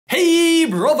Hey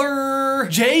brother!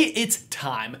 Jay, it's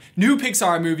time. New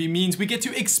Pixar movie means we get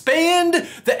to expand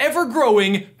the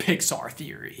ever-growing Pixar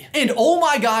theory. And oh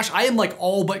my gosh, I am like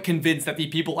all but convinced that the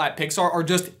people at Pixar are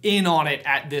just in on it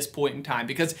at this point in time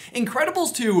because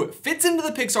Incredibles 2 fits into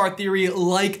the Pixar theory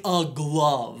like a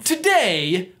glove.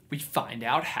 Today, we find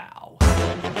out how.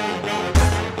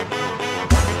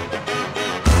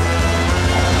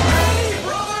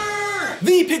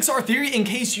 The Pixar theory, in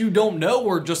case you don't know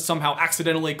or just somehow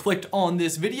accidentally clicked on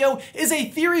this video, is a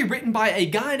theory written by a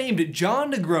guy named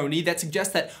John Negroni that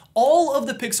suggests that all of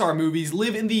the Pixar movies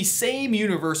live in the same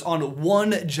universe on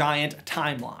one giant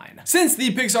timeline. Since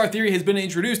the Pixar theory has been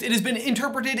introduced, it has been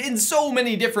interpreted in so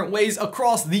many different ways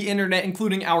across the internet,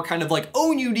 including our kind of like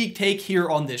own unique take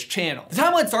here on this channel. The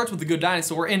timeline starts with The Good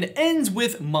Dinosaur and ends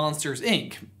with Monsters,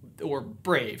 Inc. or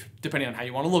Brave, depending on how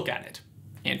you want to look at it.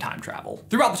 And time travel.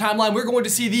 Throughout the timeline, we're going to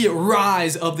see the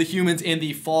rise of the humans and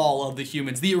the fall of the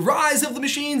humans, the rise of the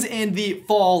machines and the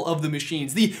fall of the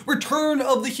machines, the return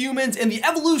of the humans and the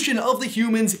evolution of the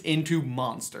humans into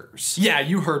monsters. Yeah,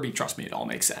 you heard me, trust me, it all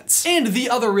makes sense. And the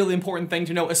other really important thing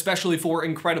to know, especially for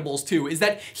Incredibles 2, is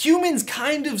that humans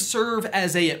kind of serve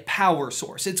as a power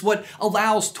source. It's what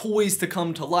allows toys to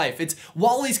come to life. It's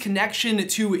WALL-E's connection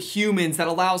to humans that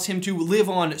allows him to live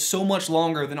on so much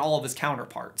longer than all of his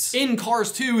counterparts. In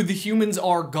Cars 2, the humans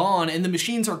are gone and the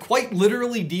machines are quite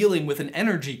literally dealing with an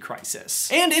energy crisis.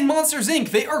 And in Monsters, Inc.,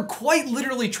 they are quite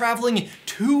literally traveling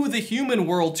to the human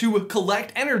world to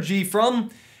collect energy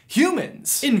from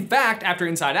humans. In fact, after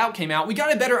Inside Out came out, we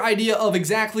got a better idea of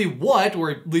exactly what, or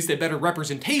at least a better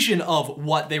representation of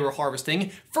what they were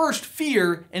harvesting. First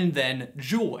fear and then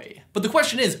joy. But the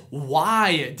question is,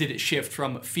 why did it shift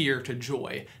from fear to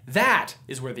joy? That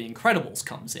is where The Incredibles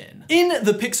comes in. In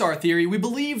the Pixar theory, we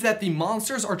believe that the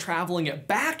monsters are traveling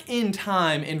back in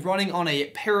time and running on a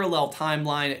parallel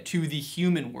timeline to the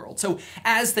human world. So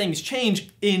as things change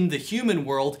in the human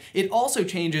world, it also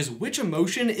changes which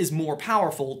emotion is more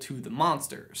powerful to the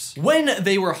monsters. When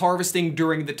they were harvesting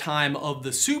during the time of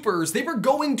the supers, they were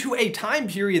going to a time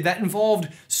period that involved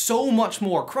so much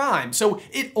more crime, so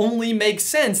it only makes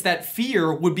sense that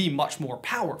fear would be much more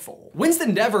powerful.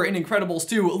 Winston Dever in Incredibles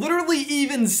 2 literally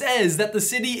even says that the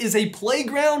city is a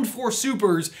playground for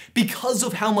supers because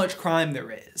of how much crime there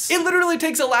is. It literally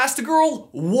takes Elastigirl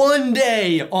 1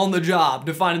 day on the job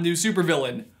to find a new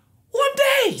supervillain. 1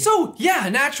 day! So yeah,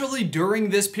 naturally during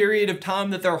this period of time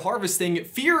that they're harvesting,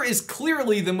 fear is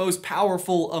clearly the most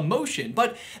powerful emotion.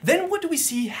 But then what do we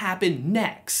see happen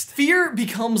next? Fear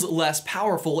becomes less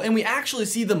powerful and we actually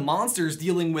see the monsters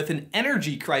dealing with an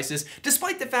energy crisis,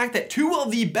 despite the fact that two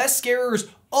of the best scarers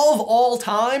of all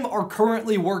time are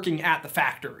currently working at the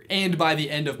factory. And by the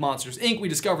end of Monsters, Inc., we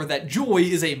discover that joy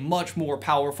is a much more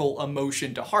powerful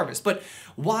emotion to harvest. But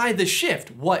why the shift?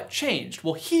 What changed?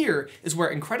 Well, here is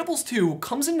where Incredibles 2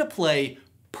 comes into play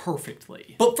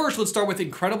perfectly. But first, let's start with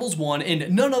Incredibles 1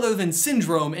 and none other than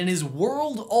Syndrome and his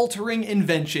world-altering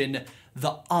invention,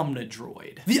 the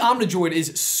Omnidroid. The Omnidroid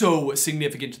is so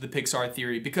significant to the Pixar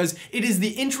theory because it is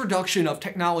the introduction of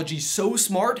technology so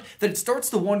smart that it starts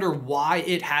to wonder why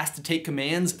it has to take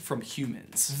commands from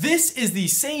humans. This is the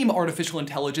same artificial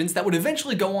intelligence that would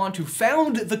eventually go on to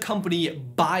found the company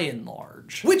By and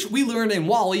Large, which we learned in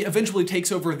WALL-E eventually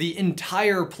takes over the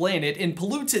entire planet and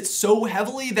pollutes it so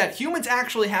heavily that humans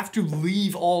actually have to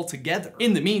leave altogether.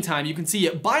 In the meantime, you can see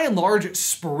By and Large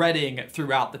spreading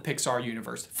throughout the Pixar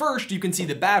universe. First, you can see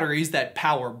the batteries that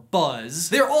power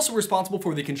Buzz. They're also responsible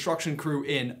for the construction crew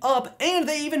in Up, and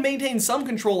they even maintain some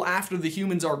control after the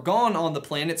humans are gone on the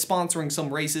planet, sponsoring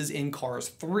some races in Cars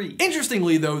 3.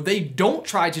 Interestingly though, they don't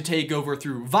try to take over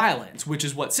through violence, which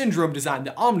is what Syndrome designed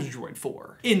the Omnidroid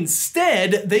for.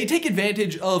 Instead, they take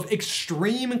advantage of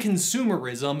extreme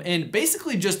consumerism and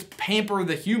basically just pamper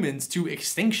the humans to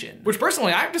extinction. Which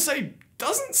personally, I have to say,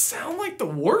 doesn't sound like the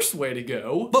worst way to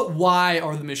go. But why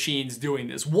are the machines doing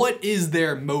this? What is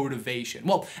their motivation?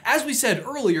 Well, as we said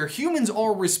earlier, humans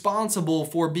are responsible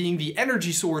for being the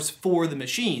energy source for the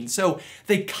machines, so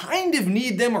they kind of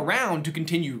need them around to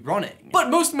continue running.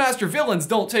 But most master villains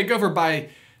don't take over by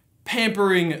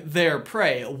pampering their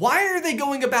prey. Why are they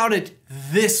going about it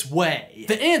this way?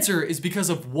 The answer is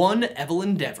because of one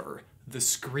Evelyn Dever, the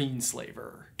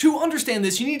Screenslaver. To understand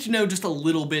this, you need to know just a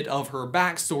little bit of her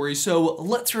backstory, so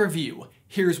let's review.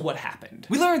 here's what happened.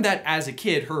 We learned that as a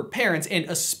kid, her parents, and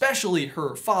especially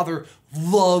her father,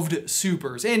 loved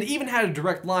supers, and even had a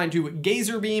direct line to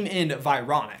Gazer Beam and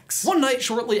Vironics. One night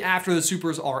shortly after the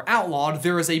supers are outlawed,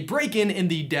 there is a break-in in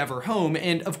the Dever home,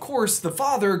 and of course the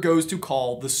father goes to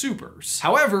call the supers.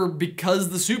 However, because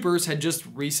the supers had just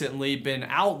recently been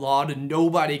outlawed,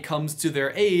 nobody comes to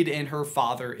their aid and her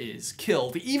father is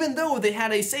killed, even though they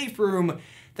had a safe room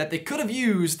that they could have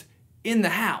used in the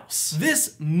house.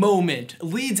 This moment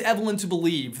leads Evelyn to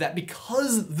believe that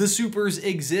because the supers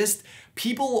exist,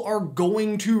 people are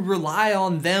going to rely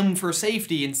on them for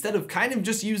safety instead of kind of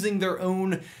just using their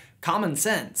own common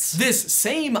sense. This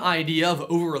same idea of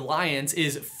over-reliance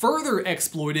is further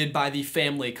exploited by the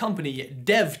family company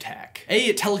DevTech,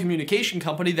 a telecommunication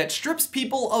company that strips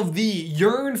people of the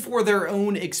yearn for their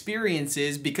own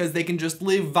experiences because they can just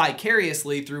live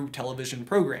vicariously through television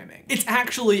programming. It's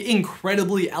actually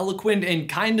incredibly eloquent and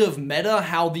kind of meta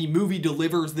how the movie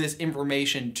delivers this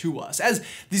information to us, as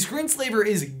the screenslaver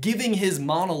is giving his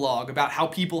monologue about how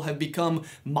people have become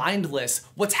mindless.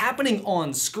 What's happening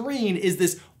on screen is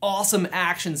this awesome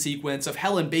action sequence of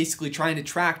Helen basically trying to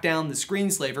track down the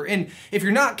screenslaver, and if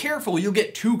you're not careful, you'll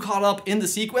get too caught up in the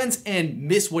sequence and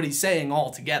miss what he's saying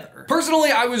altogether. Personally,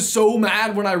 I was so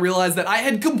mad when I realized that I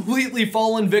had completely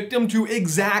fallen victim to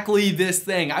exactly this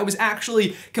thing. I was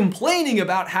actually complaining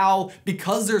about how,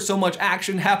 because there's so much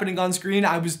action happening on screen,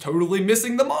 I was totally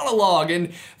missing the monologue,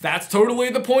 and that's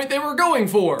totally the point they were going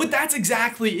for. But that's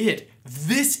exactly it.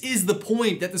 This is the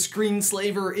point that the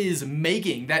screenslaver is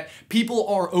making, that people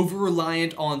are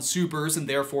over-reliant on supers and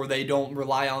therefore they don't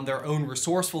rely on their own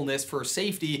resourcefulness for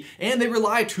safety, and they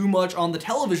rely too much on the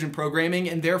television programming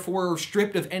and therefore are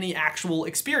stripped of any actual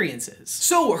experiences.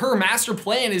 So her master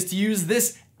plan is to use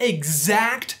this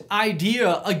exact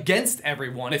idea against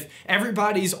everyone. If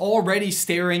everybody's already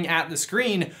staring at the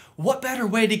screen, what better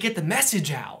way to get the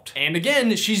message out? And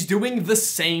again, she's doing the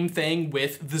same thing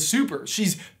with the supers.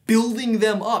 She's building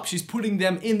them up. She's putting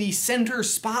them in the center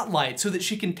spotlight so that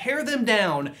she can tear them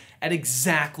down at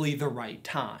exactly the right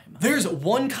time. There's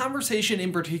one conversation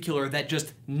in particular that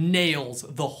just nails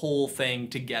the whole thing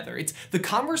together. It's the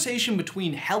conversation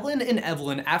between Helen and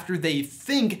Evelyn after they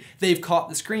think they've caught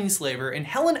the screenslaver, and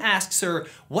Helen asks her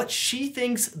what she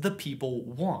thinks the people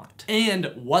want.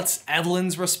 And what's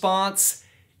Evelyn's response?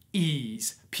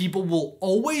 Ease. People will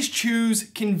always choose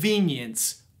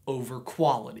convenience over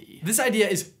quality. This idea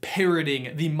is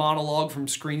parroting the monologue from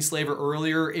Screenslaver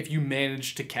earlier if you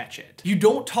manage to catch it. You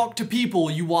don't talk to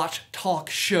people, you watch talk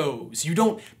shows. You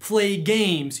don't play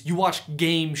games, you watch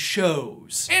game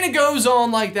shows. And it goes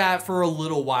on like that for a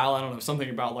little while. I don't know, something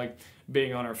about like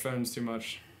being on our phones too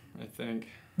much, I think.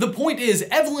 The point is,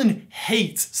 Evelyn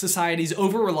hates society's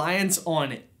over-reliance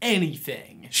on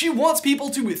anything. She wants people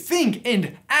to think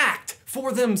and act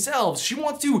for themselves. She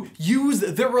wants to use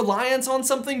their reliance on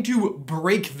something to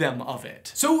break them of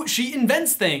it. So she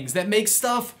invents things that make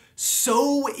stuff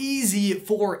so easy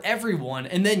for everyone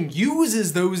and then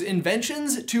uses those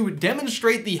inventions to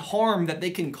demonstrate the harm that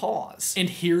they can cause. And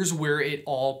here's where it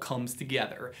all comes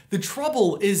together. The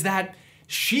trouble is that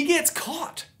she gets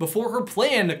caught before her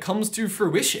plan comes to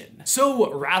fruition.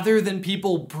 So rather than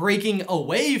people breaking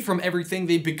away from everything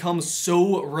they've become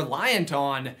so reliant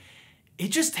on, it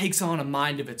just takes on a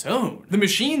mind of its own. The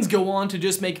machines go on to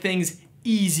just make things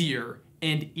easier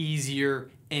and easier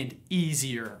and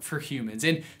easier for humans.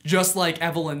 And just like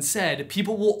Evelyn said,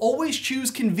 people will always choose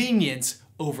convenience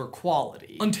over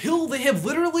quality, until they have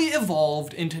literally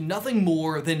evolved into nothing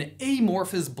more than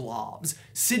amorphous blobs,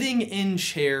 sitting in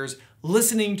chairs,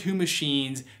 listening to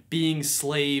machines, being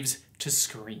slaves to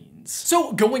screens.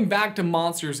 So going back to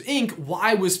Monsters, Inc.,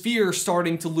 why was fear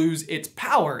starting to lose its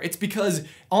power? It's because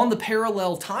on the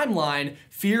parallel timeline,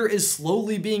 fear is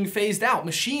slowly being phased out.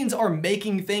 Machines are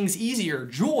making things easier.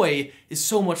 Joy is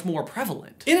so much more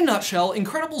prevalent. In a nutshell,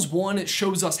 Incredibles 1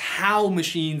 shows us how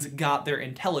machines got their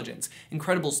intelligence.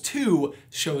 Incredibles 2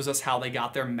 shows us how they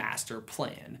got their master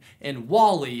plan. And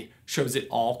WALL-E shows it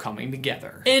all coming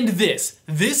together. And this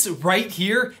right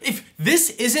here, if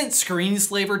this isn't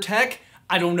screenslaver tech,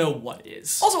 I don't know what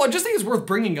is. Also, I just think it's worth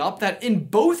bringing up that in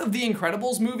both of the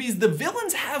Incredibles movies, the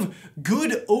villains have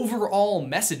good overall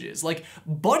messages. Like,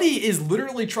 Buddy is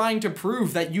literally trying to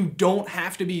prove that you don't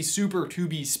have to be super to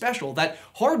be special, that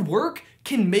hard work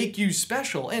can make you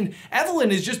special. And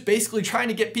Evelyn is just basically trying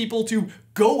to get people to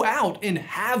go out and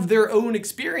have their own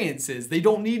experiences. They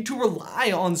don't need to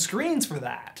rely on screens for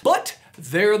that. But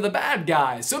they're the bad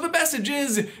guys. So the message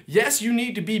is, yes, you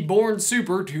need to be born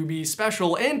super to be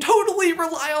special and totally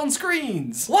rely on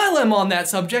screens. While I'm on that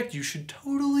subject, you should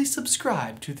totally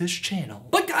subscribe to this channel.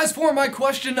 But guys, for my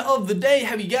question of the day,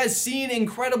 have you guys seen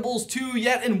Incredibles 2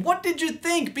 yet? And what did you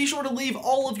think? Be sure to leave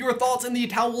all of your thoughts in the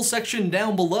towel section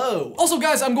down below. Also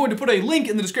guys, I'm going to put a link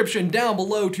in the description down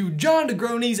below to John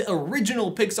Negroni's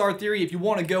original Pixar Theory if you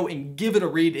want to go and give it a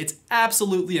read. It's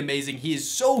absolutely amazing. He is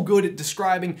so good at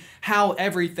describing how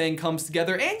everything comes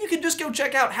together, and you can just go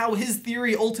check out how his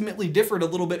theory ultimately differed a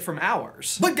little bit from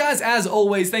ours. But guys, as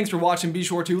always, thanks for watching. Be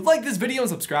sure to like this video and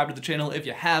subscribe to the channel if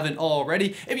you haven't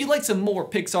already. If you'd like some more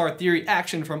Pixar Theory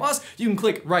action from us, you can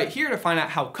click right here to find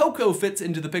out how Coco fits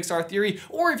into the Pixar Theory,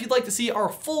 or if you'd like to see our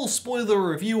full spoiler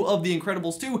review of The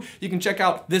Incredibles 2, you can check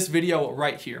out this video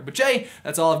right here. But Jay,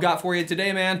 that's all I've got for you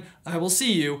today, man. I will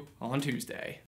see you on Tuesday.